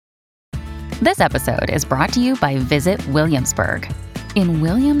This episode is brought to you by Visit Williamsburg. In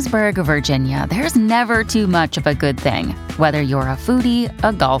Williamsburg, Virginia, there's never too much of a good thing. Whether you're a foodie,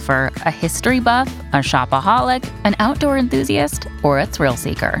 a golfer, a history buff, a shopaholic, an outdoor enthusiast, or a thrill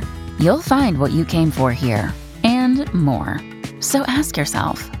seeker, you'll find what you came for here and more. So ask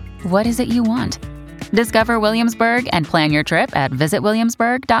yourself, what is it you want? Discover Williamsburg and plan your trip at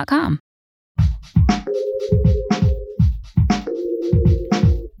visitwilliamsburg.com.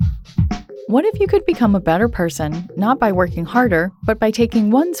 What if you could become a better person, not by working harder, but by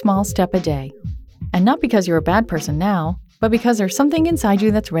taking one small step a day? And not because you're a bad person now, but because there's something inside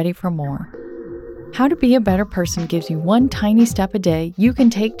you that's ready for more. How to Be a Better Person gives you one tiny step a day you can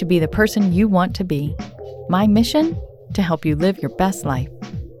take to be the person you want to be. My mission? To help you live your best life.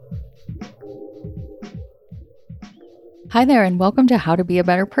 Hi there, and welcome to How to Be a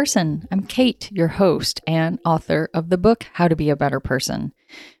Better Person. I'm Kate, your host and author of the book How to Be a Better Person,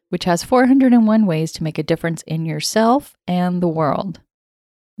 which has 401 ways to make a difference in yourself and the world.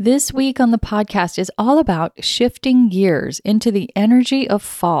 This week on the podcast is all about shifting gears into the energy of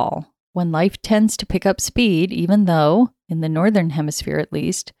fall, when life tends to pick up speed, even though, in the northern hemisphere at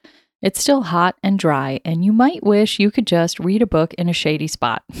least, it's still hot and dry, and you might wish you could just read a book in a shady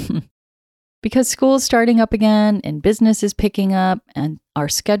spot. Because school's starting up again, and business is picking up, and our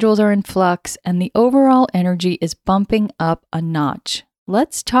schedules are in flux, and the overall energy is bumping up a notch.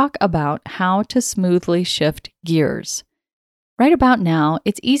 Let's talk about how to smoothly shift gears. Right about now,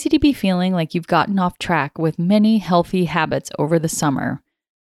 it's easy to be feeling like you've gotten off track with many healthy habits over the summer.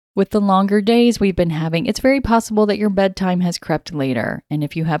 With the longer days we've been having, it's very possible that your bedtime has crept later, and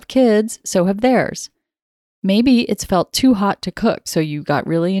if you have kids, so have theirs. Maybe it's felt too hot to cook, so you got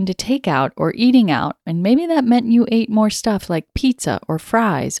really into takeout or eating out, and maybe that meant you ate more stuff like pizza or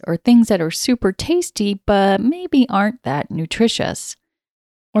fries or things that are super tasty but maybe aren't that nutritious.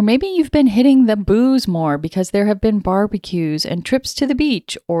 Or maybe you've been hitting the booze more because there have been barbecues and trips to the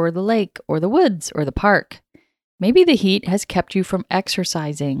beach or the lake or the woods or the park. Maybe the heat has kept you from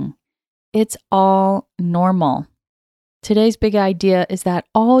exercising. It's all normal. Today's big idea is that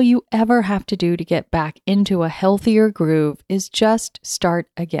all you ever have to do to get back into a healthier groove is just start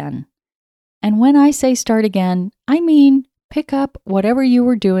again. And when I say start again, I mean pick up whatever you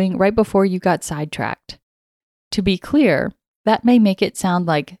were doing right before you got sidetracked. To be clear, that may make it sound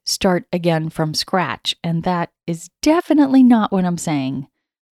like start again from scratch, and that is definitely not what I'm saying.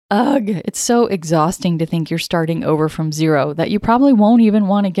 Ugh, it's so exhausting to think you're starting over from zero that you probably won't even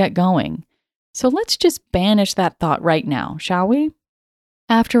want to get going. So let's just banish that thought right now, shall we?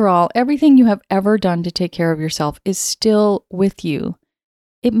 After all, everything you have ever done to take care of yourself is still with you.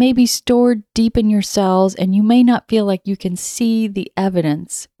 It may be stored deep in your cells, and you may not feel like you can see the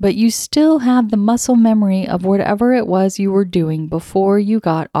evidence, but you still have the muscle memory of whatever it was you were doing before you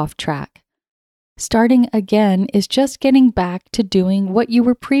got off track. Starting again is just getting back to doing what you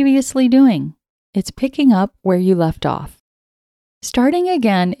were previously doing. It's picking up where you left off. Starting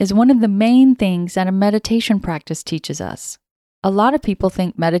again is one of the main things that a meditation practice teaches us. A lot of people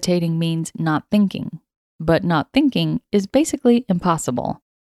think meditating means not thinking, but not thinking is basically impossible.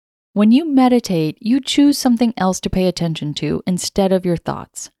 When you meditate, you choose something else to pay attention to instead of your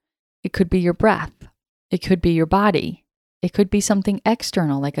thoughts. It could be your breath. It could be your body. It could be something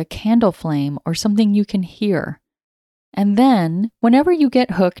external like a candle flame or something you can hear. And then, whenever you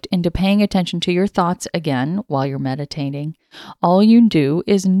get hooked into paying attention to your thoughts again while you're meditating, all you do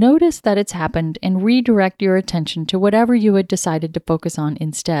is notice that it's happened and redirect your attention to whatever you had decided to focus on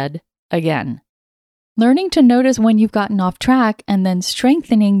instead, again. Learning to notice when you've gotten off track and then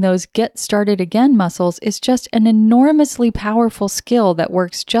strengthening those get started again muscles is just an enormously powerful skill that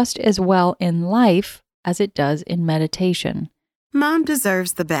works just as well in life as it does in meditation. Mom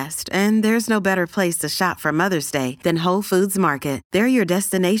deserves the best, and there's no better place to shop for Mother's Day than Whole Foods Market. They're your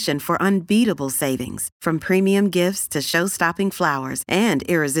destination for unbeatable savings, from premium gifts to show-stopping flowers and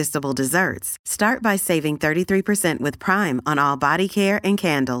irresistible desserts. Start by saving 33% with Prime on all body care and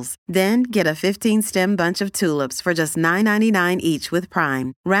candles. Then get a 15-stem bunch of tulips for just $9.99 each with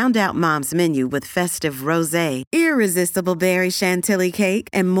Prime. Round out Mom's menu with festive rosé, irresistible berry chantilly cake,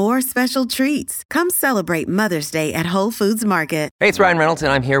 and more special treats. Come celebrate Mother's Day at Whole Foods Market. Hey, it's Ryan Reynolds,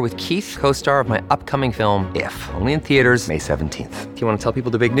 and I'm here with Keith, co-star of my upcoming film, If, only in theaters May 17th. Do you want to tell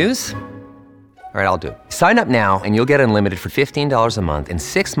people the big news? All right, I'll do it. Sign up now and you'll get unlimited for $15 a month and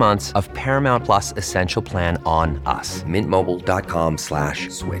 6 months of Paramount Plus Essential Plan on us.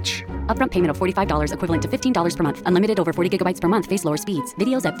 MintMobile.com/switch. Upfront payment of $45 equivalent to $15 per month. Unlimited over 40 gigabytes per month. Face lower speeds.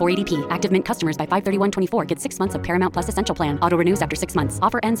 Videos at 480p. Active Mint customers by 531.24 get 6 months of Paramount Plus Essential Plan. Auto renews after 6 months.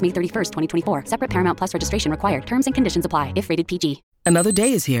 Offer ends May 31st, 2024. Separate Paramount Plus registration required. Terms and conditions apply if rated PG. Another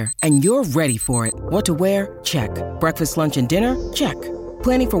day is here, and you're ready for it. What to wear? Check. Breakfast, lunch, and dinner? Check.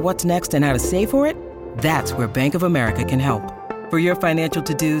 Planning for what's next and how to save for it? That's where Bank of America can help. For your financial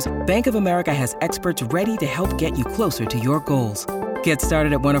to-dos, Bank of America has experts ready to help get you closer to your goals. Get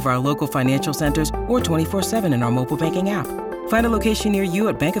started at one of our local financial centers or 24/7 in our mobile banking app. Find a location near you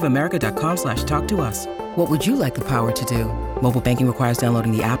at bankofamerica.com/talktous. What would you like the power to do? Mobile banking requires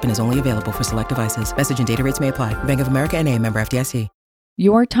downloading the app and is only available for select devices. Message and data rates may apply. Bank of America NA, member FDIC.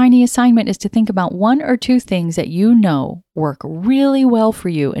 Your tiny assignment is to think about 1 or 2 things that you know work really well for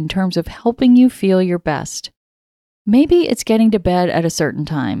you in terms of helping you feel your best. Maybe it's getting to bed at a certain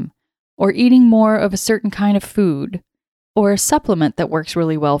time, or eating more of a certain kind of food, or a supplement that works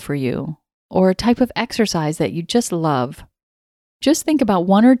really well for you, or a type of exercise that you just love. Just think about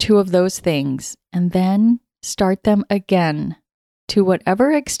 1 or 2 of those things and then start them again to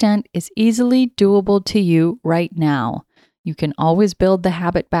whatever extent is easily doable to you right now. You can always build the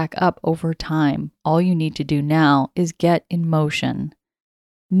habit back up over time. All you need to do now is get in motion.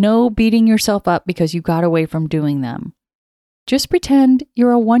 No beating yourself up because you got away from doing them. Just pretend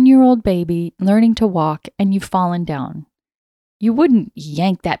you're a 1-year-old baby learning to walk and you've fallen down. You wouldn't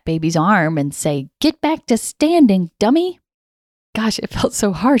yank that baby's arm and say, "Get back to standing, dummy." Gosh, it felt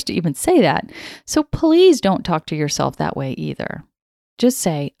so harsh to even say that. So please don't talk to yourself that way either. Just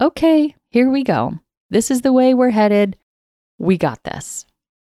say, "Okay, here we go. This is the way we're headed. We got this."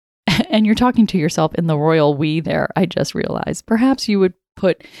 And you're talking to yourself in the royal we there, I just realized. Perhaps you would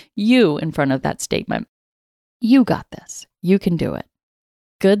put you in front of that statement. You got this. You can do it.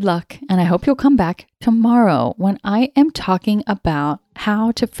 Good luck, and I hope you'll come back tomorrow when I am talking about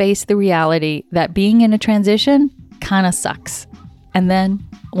how to face the reality that being in a transition kind of sucks. And then,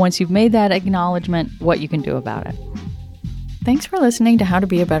 once you've made that acknowledgement, what you can do about it. Thanks for listening to How to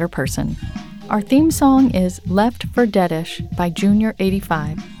Be a Better Person. Our theme song is Left for Deadish by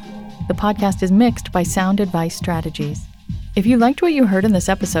Junior85. The podcast is mixed by Sound Advice Strategies. If you liked what you heard in this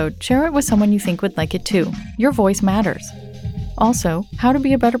episode, share it with someone you think would like it too. Your voice matters. Also, How to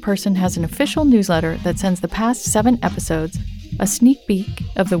Be a Better Person has an official newsletter that sends the past 7 episodes, a sneak peek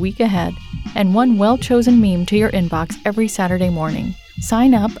of the week ahead, and one well-chosen meme to your inbox every Saturday morning.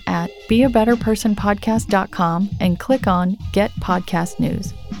 Sign up at beabetterpersonpodcast.com and click on Get Podcast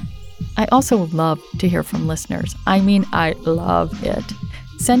News. I also love to hear from listeners. I mean, I love it.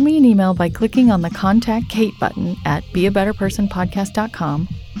 Send me an email by clicking on the Contact Kate button at beabetterpersonpodcast.com.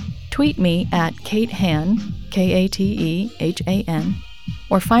 Tweet me at Kate Han, Katehan,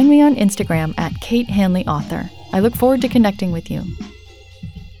 or find me on Instagram at Kate Hanley Author. I look forward to connecting with you.